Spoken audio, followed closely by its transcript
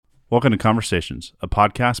Welcome to Conversations, a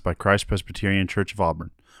podcast by Christ Presbyterian Church of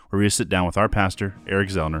Auburn, where we sit down with our pastor, Eric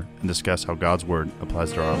Zellner, and discuss how God's Word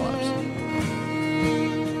applies to our lives.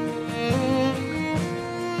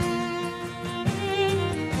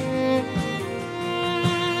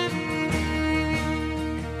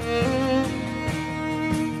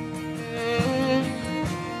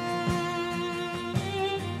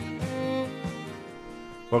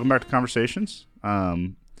 Welcome back to Conversations.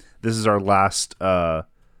 This is our last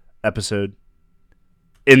episode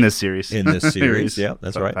in this series. Yeah,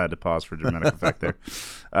 that's right. I had to pause for dramatic effect there.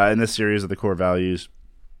 In this series of the core values.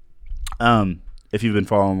 If you've been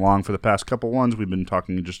following along for the past couple ones, we've been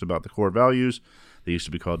talking just about the core values. They used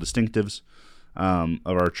to be called distinctives of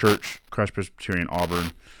our church, Christ Presbyterian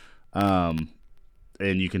Auburn. And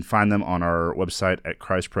you can find them on our website at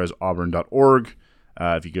christpresauburn.org.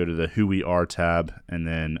 If you go to the Who We Are tab and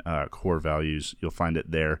then Core Values, you'll find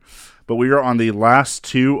it there. But we are on the last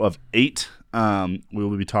 2 of 8. We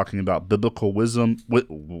will be talking about biblical wisdom,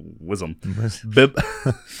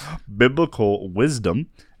 biblical wisdom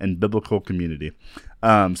and biblical community.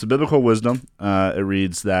 So biblical wisdom, it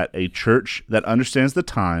reads that a church that understands the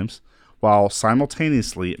times while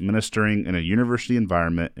simultaneously ministering in a university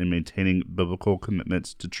environment and maintaining biblical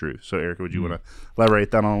commitments to truth. So, Erica, would you want to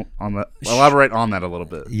elaborate on that? Elaborate on that a little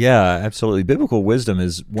bit. Yeah, absolutely. Biblical wisdom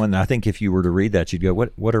is one. I think if you were to read that, you'd go,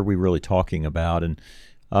 "What are we really talking about?" And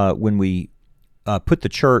when we put the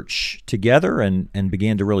church together and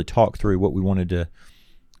began to really talk through what we wanted to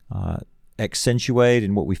accentuate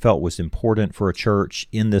and what we felt was important for a church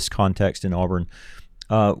in this context in Auburn,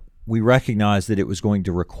 we recognized that it was going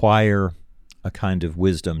to require a kind of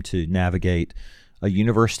wisdom to navigate a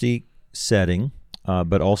university setting,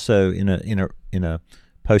 but also in a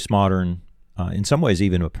postmodern, in some ways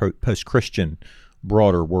even a post-Christian,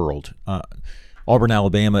 broader world. Auburn,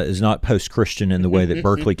 Alabama is not post-Christian in the way that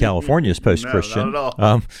Berkeley, California is post-Christian, no, not at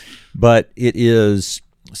all. But it is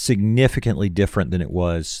significantly different than it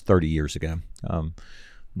was 30 years ago.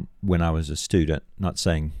 When I was a student, not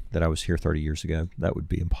saying that I was here 30 years ago. That would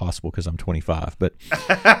be impossible because I'm 25. But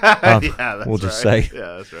we'll just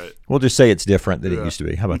say it's different than it used to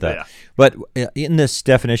be. How about that? Yeah. But in this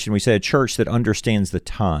definition, we say a church that understands the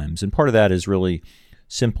times, and part of that is really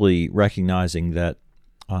simply recognizing that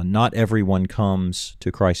not everyone comes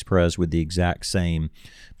to Christ Pres with the exact same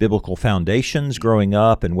biblical foundations growing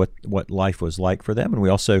up and what life was like for them. And we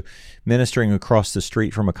also, ministering across the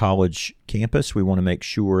street from a college campus, we want to make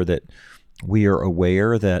sure that we are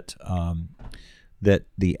aware that that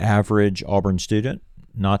the average Auburn student,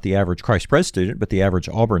 not the average Christ Pres student, but the average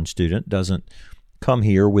Auburn student doesn't come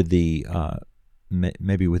here with the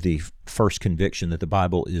maybe with the first conviction that the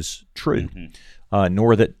Bible is true,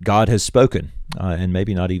 nor that God has spoken, and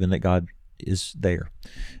maybe not even that God is there.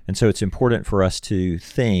 And so it's important for us to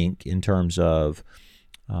think in terms of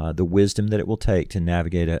the wisdom that it will take to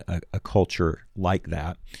navigate a culture like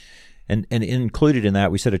that. And included in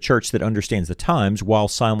that, we said a church that understands the times while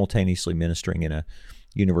simultaneously ministering in a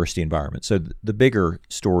university environment. So the bigger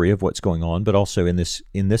story of what's going on, but also in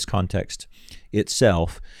this context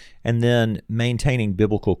itself, and then maintaining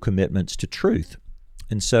biblical commitments to truth.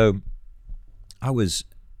 And so I was,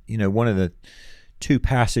 one of the 2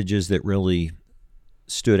 passages that really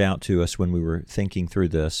stood out to us when we were thinking through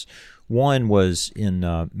this. One was in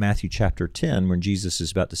Matthew chapter 10, when Jesus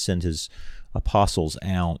is about to send his apostles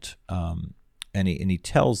out, and he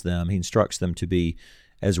tells them, he instructs them to be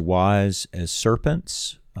as wise as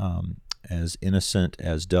serpents, as innocent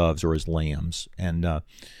as doves or as lambs. And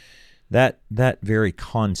that very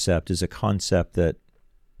concept is a concept that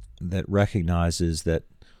recognizes that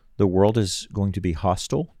the world is going to be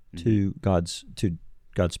hostile to God's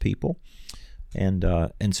people, and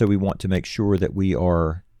so we want to make sure that we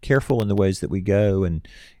are careful in the ways that we go, and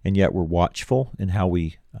yet we're watchful in how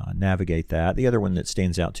we navigate that. The other one that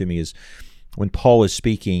stands out to me is when Paul is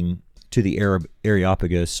speaking to the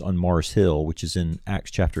Areopagus on Mars Hill, which is in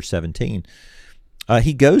Acts chapter 17.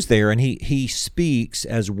 He goes there and he speaks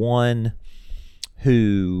as one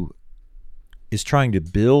who is trying to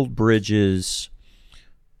build bridges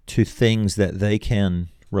to things that they can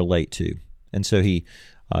relate to. And so he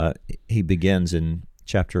begins in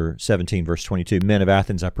chapter 17, verse 22, "Men of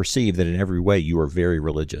Athens, I perceive that in every way you are very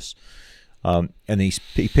religious." And he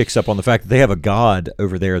picks up on the fact that they have a god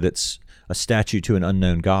over there that's a statue to an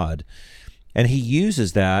unknown God. And he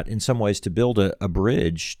uses that in some ways to build a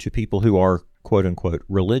bridge to people who are, quote unquote,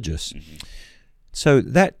 religious. Mm-hmm. So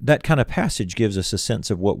that kind of passage gives us a sense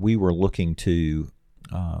of what we were looking to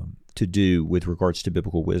do with regards to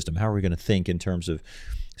biblical wisdom. How are we going to think in terms of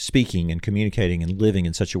speaking and communicating and living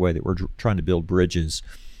in such a way that we're trying to build bridges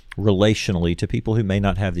relationally to people who may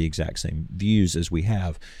not have the exact same views as we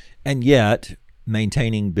have, and yet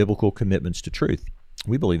maintaining biblical commitments to truth.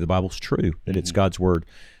 We believe the Bible's true, that it's God's Word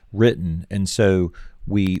written, and so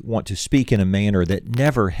we want to speak in a manner that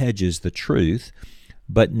never hedges the truth,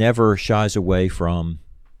 but never shies away from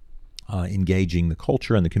engaging the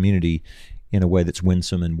culture and the community in a way that's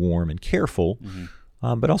winsome and warm and careful,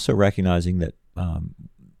 but also recognizing that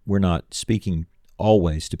we're not speaking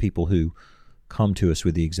always to people who come to us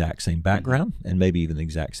with the exact same background and maybe even the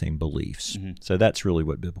exact same beliefs. So that's really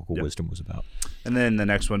what biblical wisdom was about. And then the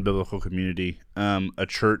next one, biblical community, a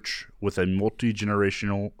church with a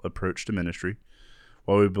multi-generational approach to ministry.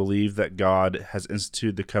 While we believe that God has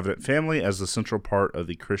instituted the covenant family as the central part of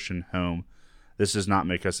the Christian home, this does not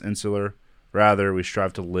make us insular. Rather, we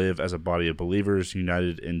strive to live as a body of believers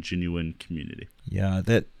united in genuine community. Yeah,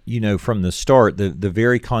 that, from the start, the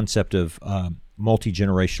very concept of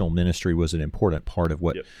multi-generational ministry was an important part of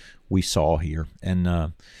what we saw here.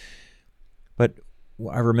 And but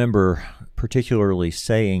I remember particularly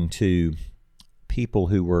saying to people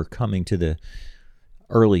who were coming to the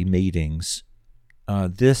early meetings,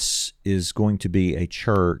 this is going to be a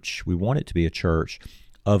church, we want it to be a church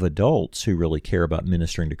of adults who really care about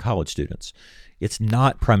ministering to college students. It's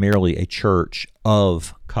not primarily a church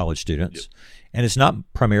of college students, and it's not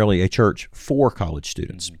primarily a church for college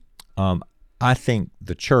students. I think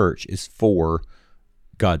the church is for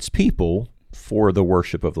God's people, for the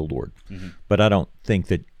worship of the Lord. But I don't think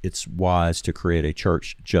that it's wise to create a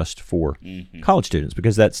church just for college students,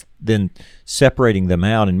 because that's then separating them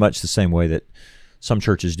out in much the same way that some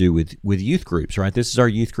churches do with youth groups, right? This is our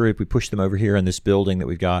youth group. We push them over here in this building that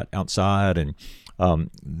we've got outside, and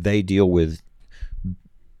they deal with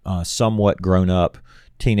somewhat grown-up,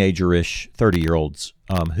 teenager-ish 30-year-olds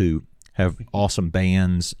who have awesome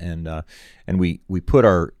bands, and we put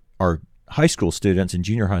our high school students and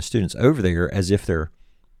junior high students over there as if they're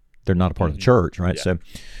not a part of the church, right?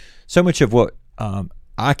 So much of what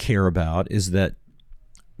I care about is that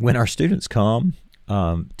when our students come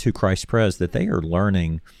to Christ Pres, that they are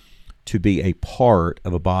learning to be a part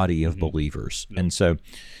of a body of believers. And so,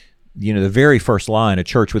 the very first line, a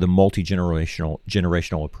church with a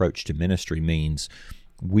multi-generational approach to ministry, means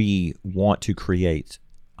we want to create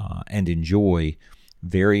and enjoy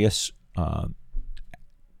various, I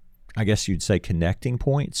guess you'd say, connecting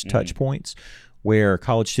points, touch points, where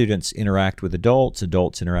college students interact with adults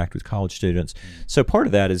interact with college students. So part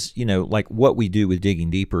of that is, like what we do with Digging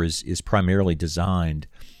Deeper is primarily designed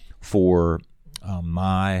for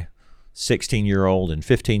my 16-year-old and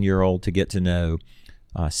 15-year-old to get to know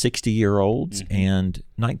 60-year-olds and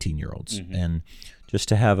 19-year-olds, and just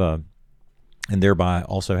to have and thereby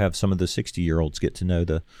also have some of the 60-year-olds get to know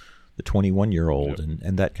the 21-year-old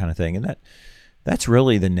and that kind of thing. And that's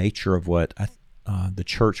really the nature of what the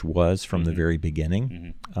church was from the very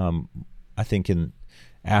beginning. I think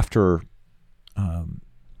after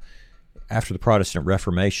the Protestant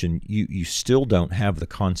Reformation, you still don't have the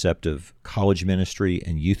concept of college ministry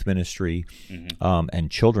and youth ministry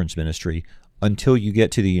and children's ministry until you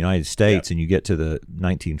get to the United States and you get to the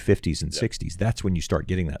 1950s and 60s. That's when you start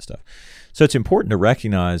getting that stuff. So it's important to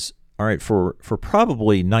recognize, all right, for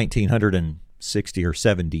probably 1960 or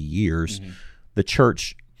 70 years, the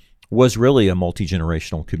church was really a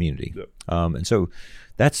multi-generational community. And so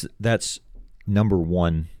that's number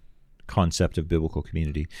one concept of biblical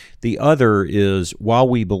community. The other is, while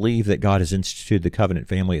we believe that God has instituted the covenant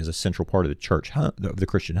family as a central part of the church, of the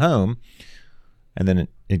Christian home, and then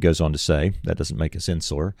it goes on to say, that doesn't make us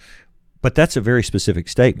insular, but that's a very specific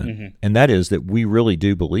statement, and that is that we really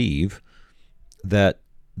do believe that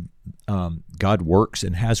God works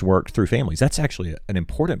and has worked through families. That's actually an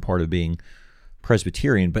important part of being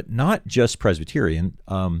Presbyterian, but not just Presbyterian,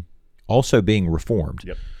 also being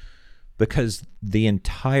Reformed, because the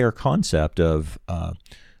entire concept of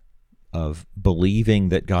believing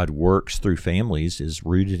that God works through families is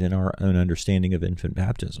rooted in our own understanding of infant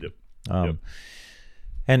baptism.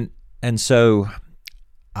 And so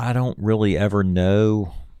I don't really ever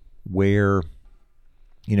know where,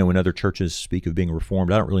 when other churches speak of being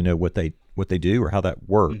Reformed, I don't really know what they do or how that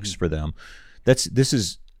works for them. This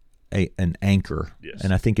is an anchor,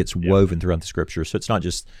 and I think it's woven throughout the Scripture. So it's not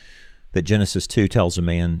just that Genesis 2 tells a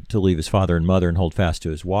man to leave his father and mother and hold fast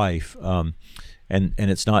to his wife, and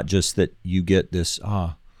it's not just that you get this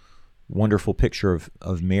wonderful picture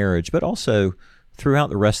of marriage, but also throughout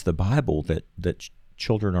the rest of the Bible that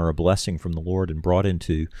children are a blessing from the Lord and brought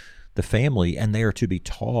into the family, and they are to be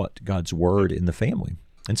taught God's word in the family.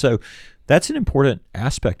 And so that's an important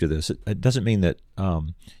aspect of this. It doesn't mean that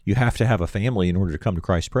you have to have a family in order to come to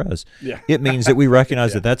Christ Pres. Yeah. It means that we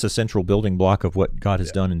recognize that that's a central building block of what God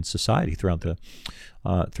has done in society throughout the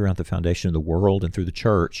foundation of the world and through the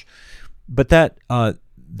church. But that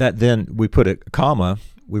then we put a comma.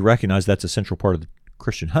 We recognize that's a central part of the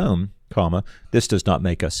Christian home, comma. This does not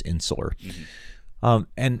make us insular. Mm-hmm.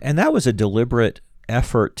 And that was a deliberate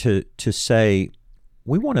effort to say,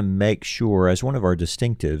 we want to make sure, as one of our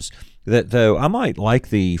distinctives, that though I might like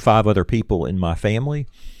the 5 other people in my family,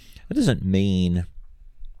 that doesn't mean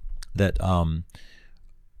that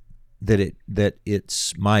that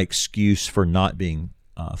it's my excuse for not being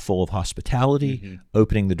full of hospitality,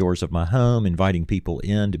 opening the doors of my home, inviting people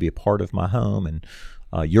in to be a part of my home and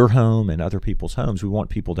your home and other people's homes. We want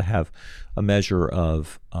people to have a measure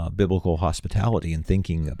of biblical hospitality and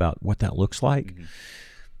thinking about what that looks like. Mm-hmm.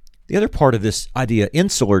 The other part of this idea,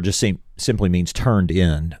 insular, just simply means turned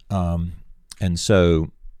in. And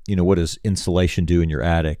so, what does insulation do in your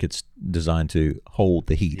attic? It's designed to hold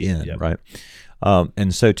the heat in, right?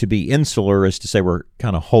 And so to be insular is to say we're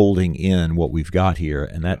kind of holding in what we've got here.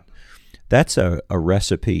 And that's a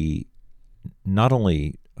recipe not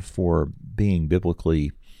only for being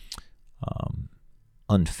biblically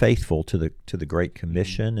unfaithful to the Great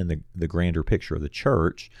Commission and the grander picture of the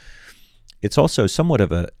church. It's also somewhat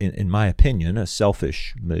of in my opinion, a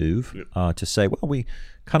selfish move to say, well, we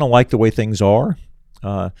kind of like the way things are.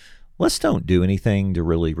 Let's don't do anything to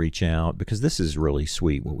really reach out because this is really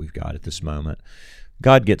sweet what we've got at this moment.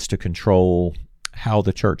 God gets to control how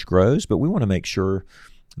the church grows, but we want to make sure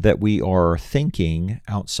that we are thinking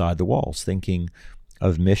outside the walls, thinking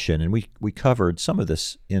of mission. And we covered some of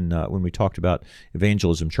this in when we talked about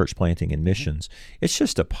evangelism, church planting, and missions. It's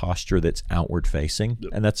just a posture that's outward facing,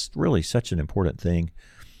 and that's really such an important thing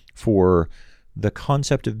for the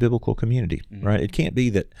concept of biblical community, right? It can't be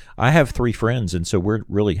that I have 3 friends, and so we're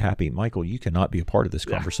really happy. Michael, you cannot be a part of this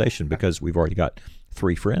conversation because we've already got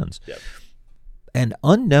 3 friends. Yep. And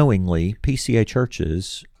unknowingly, PCA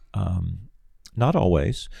churches, not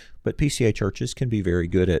always, but PCA churches can be very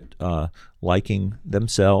good at liking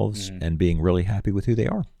themselves and being really happy with who they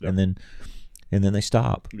are, and then they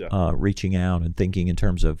stop reaching out and thinking in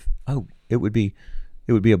terms of, it would be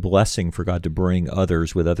a blessing for God to bring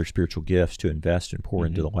others with other spiritual gifts to invest and pour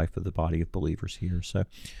into the life of the body of believers here. So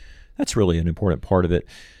that's really an important part of it.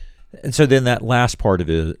 And so then that last part of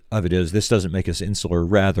it is this doesn't make us insular.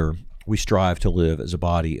 Rather, we strive to live as a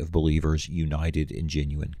body of believers united in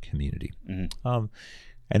genuine community.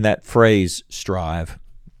 And that phrase "strive"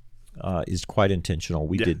 is quite intentional.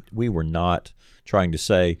 We were not trying to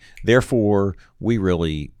say, therefore,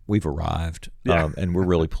 we've arrived, and we're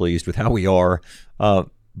really pleased with how we are.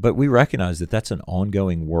 But we recognize that that's an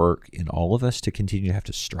ongoing work in all of us to continue to have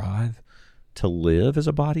to strive to live as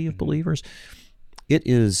a body of believers. It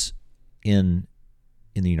is in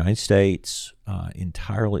the United States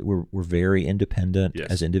entirely. We're very independent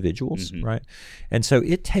as individuals, right? And so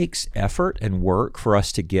it takes effort and work for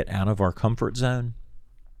us to get out of our comfort zone,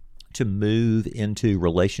 to move into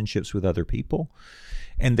relationships with other people.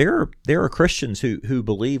 And there are Christians who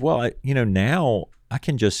believe, well, now I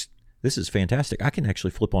can just, this is fantastic. I can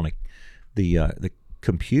actually flip on the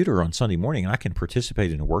computer on Sunday morning and I can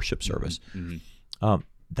participate in a worship service.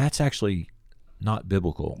 That's actually not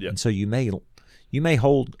biblical. And so you may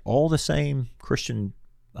hold all the same Christian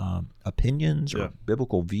opinions or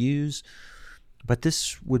biblical views, but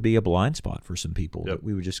this would be a blind spot for some people that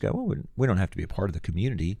we would just go, well, we don't have to be a part of the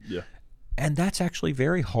community. And that's actually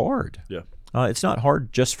very hard. It's not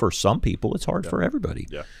hard just for some people. It's hard for everybody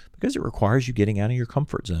because it requires you getting out of your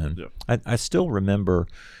comfort zone. I still remember,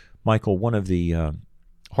 Michael, one of the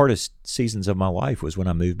hardest seasons of my life was when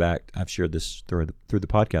I moved back. I've shared this through the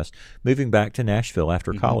podcast, moving back to Nashville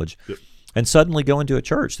after college and suddenly going to a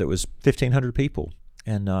church that was 1,500 people.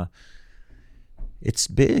 And it's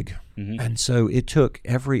big. And so it took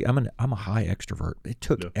I'm a high extrovert. It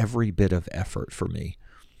took every bit of effort for me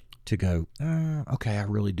to go, okay, I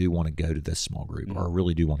really do want to go to this small group, or I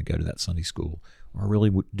really do want to go to that Sunday school, or I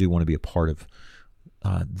really do want to be a part of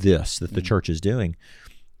this that the church is doing.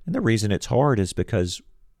 And the reason it's hard is because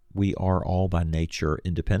we are all by nature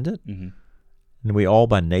independent, and we all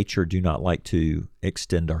by nature do not like to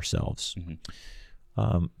extend ourselves.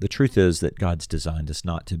 The truth is that God's designed us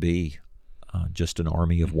not to be just an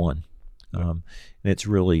army of one. And it's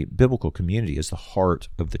really, biblical community is the heart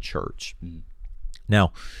of the church.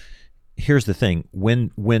 Now, here's the thing.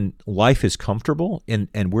 When life is comfortable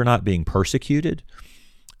and we're not being persecuted,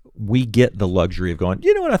 we get the luxury of going,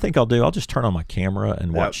 you know what I think I'll do? I'll just turn on my camera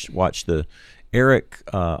and watch the Eric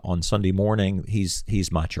on Sunday morning,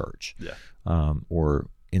 he's my church. Yeah. Or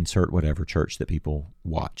insert whatever church that people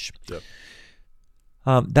watch. Yep.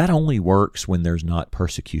 That only works when there's not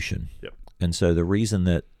persecution. Yep. And so the reason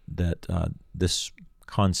that this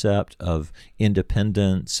concept of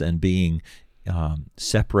independence and being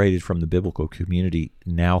separated from the biblical community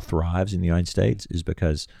now thrives in the United States is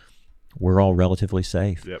because we're all relatively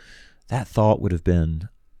safe. Yep. That thought would have been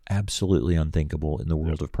absolutely unthinkable in the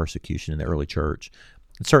world of persecution in the early church,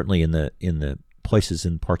 and certainly in the places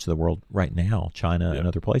in parts of the world right now, China and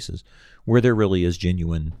other places, where there really is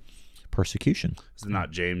genuine persecution. Is it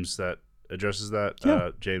not James that addresses that? Yeah.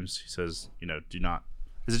 James, he says, do not.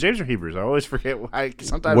 Is it James or Hebrews? I always forget why.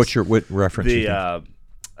 Sometimes What reference?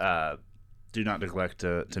 do not neglect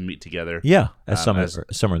to meet together. Yeah, as some of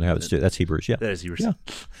them have it too. That's Hebrews. Yeah, that is Hebrews. Yeah,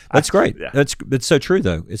 that's great. Yeah. That's so true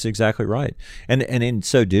though. It's exactly right. And in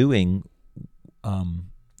so doing,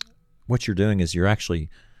 what you're doing is you're actually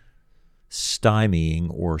stymieing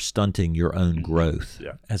or stunting your own growth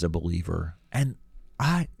as a believer. And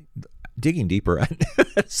digging deeper, I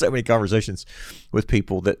had so many conversations with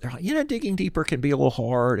people that they're like, digging deeper can be a little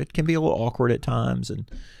hard. It can be a little awkward at times, and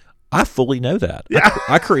I fully know that. Yeah.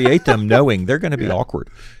 I create them knowing they're going to be awkward,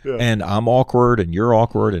 and I'm awkward, and you're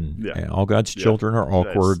awkward, and all God's children are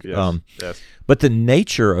awkward. Yes. But the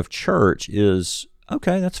nature of church is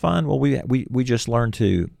okay. That's fine. Well, we just learn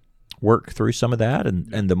to work through some of that,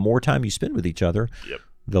 and the more time you spend with each other,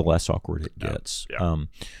 the less awkward it gets.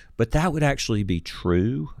 But that would actually be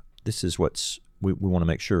true. This is we want to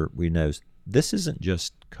make sure we know. This isn't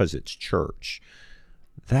just because it's church.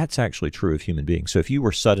 That's actually true of human beings. So if you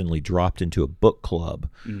were suddenly dropped into a book club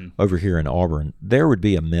over here in Auburn, there would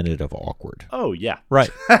be a minute of awkward. Oh yeah,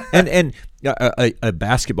 right. and a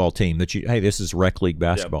basketball team that this is rec league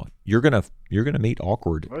basketball. You're gonna meet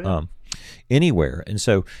awkward anywhere. And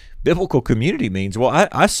so biblical community means, well,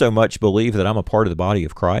 I so much believe that I'm a part of the body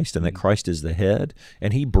of Christ and that Christ is the head,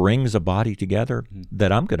 and He brings a body together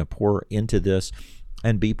that I'm going to pour into this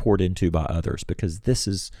and be poured into by others, because this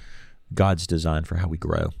is God's design for how we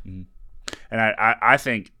grow. And I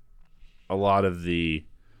think a lot of the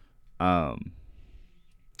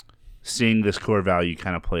seeing this core value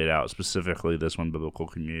kind of played out, specifically this one, biblical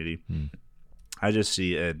community, I just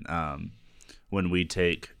see it when we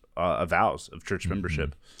take vows of church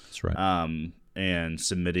membership. That's right. And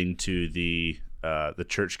submitting to the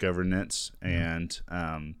church governance and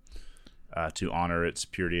to honor its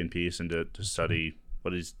purity and peace, and to study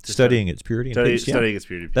studying its purity and peace. Studying its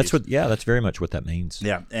purity and peace. That's that's very much what that means.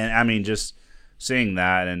 Yeah, and I mean, just seeing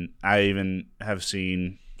that, and I even have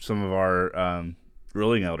seen some of our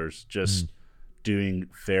ruling elders just doing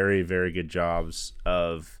very, very good jobs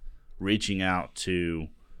of reaching out to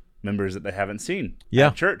members that they haven't seen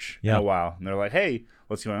at church in a while, and they're like, "Hey,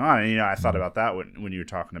 what's going on?" And I thought about that when you were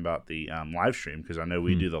talking about the live stream, because I know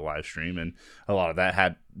we do the live stream, and a lot of that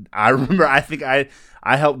had. I remember. I think I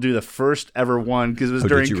helped do the first ever one because it was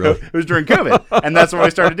during it was during COVID, and that's when I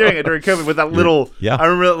started doing it during COVID with that little. I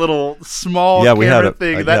remember that little small camera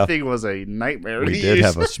thing. That thing was a nightmare. We did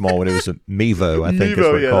have a small one. It was a Mevo, I think.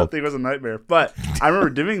 Mevo, that thing was a nightmare. But I remember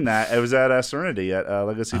doing that. It was at Serenity at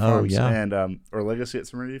Legacy Farms, and or Legacy at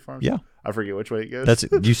Serenity Farms. Yeah, I forget which way it goes.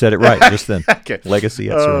 You said it right just then. Okay. Legacy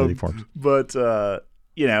at Serenity Farms. But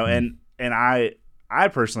and I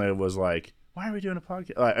personally was like, why are we doing a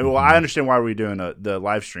podcast? Well, I understand why we're doing the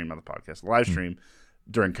live stream of the podcast. The live stream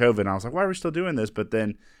during COVID, I was like, why are we still doing this? But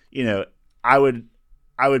then, I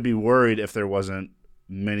would be worried if there wasn't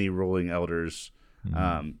many ruling elders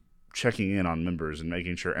checking in on members and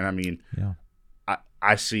making sure. And I mean,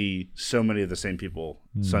 I see so many of the same people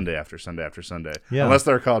Sunday after Sunday after Sunday. Yeah. Unless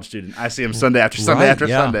they're a college student, I see them Sunday after Sunday after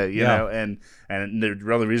Sunday. You know, and the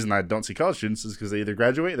only reason I don't see college students is because they either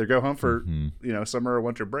graduate, or they go home for summer or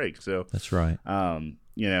winter break. So that's right. And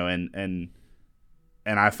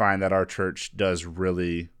I find that our church does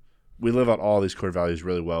really. We live out all these core values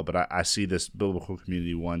really well, but I see this biblical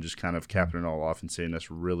community one just kind of capping it all off and saying us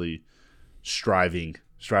really striving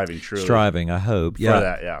truly. I hope. For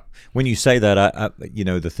that, When you say that, I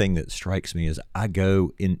the thing that strikes me is I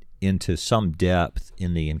go into some depth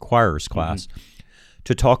in the Inquirer's class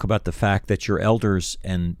to talk about the fact that your elders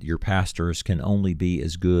and your pastors can only be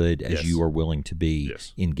as good as you are willing to be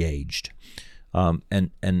engaged.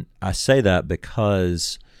 And I say that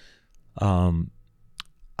because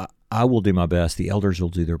I will do my best. The elders will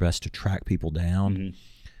do their best to track people down,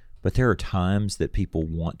 but there are times that people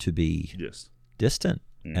want to be distant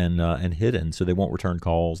and hidden, so they won't return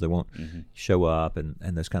calls, they won't show up, and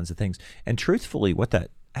those kinds of things. And truthfully, what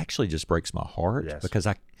that actually just breaks my heart because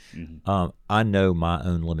I know my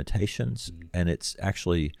own limitations, and it's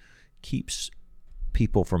actually keeps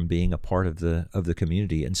people from being a part of the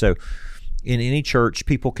community. And so in any church,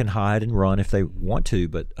 people can hide and run if they want to,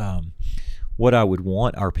 but what I would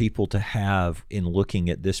want our people to have in looking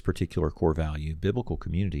at this particular core value, biblical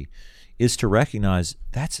community, is to recognize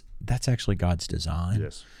that's actually God's design.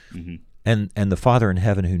 Yes. Mm-hmm. And the Father in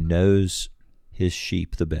heaven, who knows his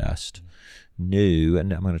sheep the best, knew,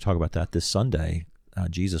 and I'm going to talk about that this Sunday,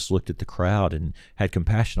 Jesus looked at the crowd and had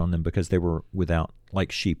compassion on them because they were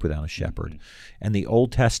like sheep without a shepherd. Mm-hmm. And the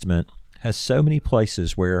Old Testament has so many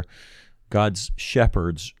places where God's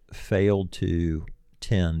shepherds failed to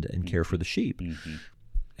tend and care for the sheep. Mm-hmm.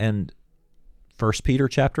 And 1 Peter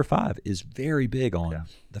chapter 5 is very big on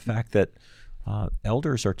the fact that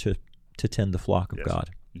elders are to tend the flock of God,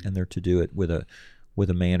 and they're to do it with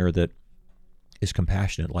a manner that is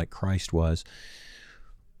compassionate like Christ was.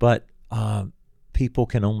 But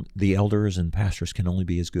the elders and pastors can only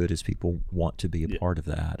be as good as people want to be a part of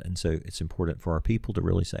that. And so it's important for our people to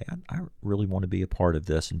really say, I really want to be a part of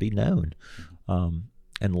this and be known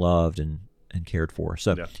and loved and cared for.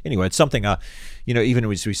 So anyway, it's something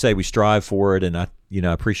even as we say we strive for it, and I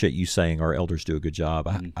appreciate you saying our elders do a good job.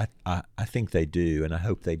 I think they do, and I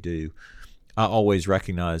hope they do. I always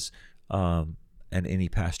recognize, and any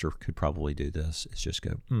pastor could probably do this, is just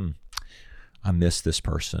go, I miss this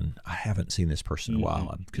person. I haven't seen this person in a while.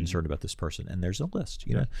 I'm concerned about this person. And there's a list,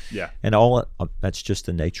 Yeah. And that's just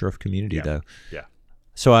the nature of community, though. Yeah.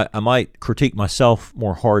 So I might critique myself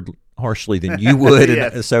more harshly than you would,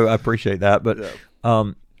 Yes. and so I appreciate that.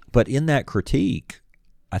 But in that critique,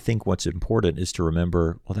 I think what's important is to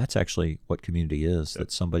remember, well, that's actually what community is,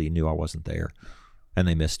 that somebody knew I wasn't there, and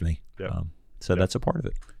they missed me. So that's a part of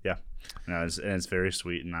it. Yeah. No, it's very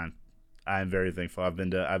sweet, and I'm very thankful.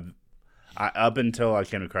 Up until I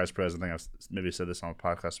came to Christ Pres, I think I've maybe said this on a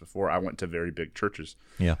podcast before, I went to very big churches.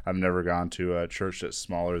 Yeah. I've never gone to a church that's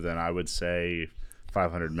smaller than, I would say,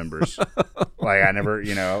 500 members. Like I never,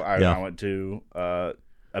 I went to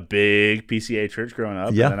a big PCA church growing up,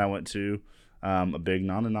 and then I went to a big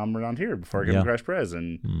non-denom around here before I came to Christ Pres,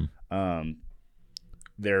 and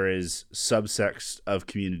there is subsects of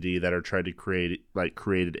community that are trying to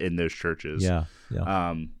created in those churches.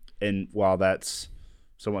 And while that's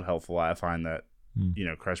somewhat helpful, I find that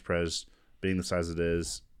Christ Pres being the size it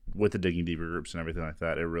is, with the Digging Deeper groups and everything like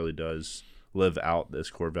that, it really does live out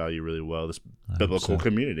this core value really well, this biblical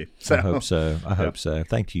community. So, I hope so. I hope so.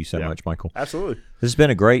 Thank you so much, Michael. Absolutely. This has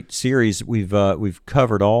been a great series. We've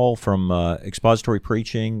covered all from expository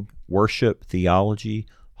preaching, worship, theology,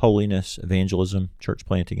 holiness, evangelism, church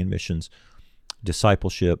planting and missions,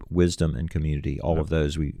 discipleship, wisdom, and community. All of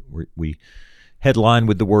those we headline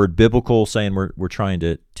with the word biblical, saying we're trying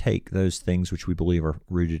to take those things which we believe are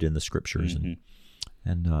rooted in the Scriptures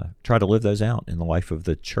and try to live those out in the life of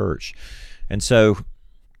the church. And so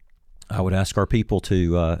I would ask our people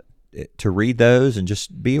to read those and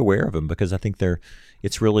just be aware of them, because I think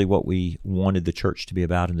it's really what we wanted the church to be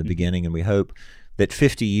about in the beginning, and we hope that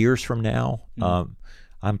 50 years from now,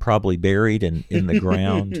 I'm probably buried in the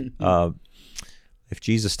ground. If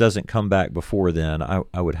Jesus doesn't come back before then,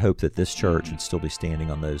 I would hope that this church would still be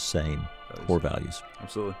standing on those same core values.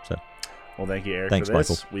 Absolutely. So, well, thank you, Eric. Thanks, for this.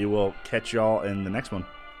 Michael. We will catch y'all in the next one.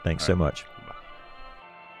 Thanks so much.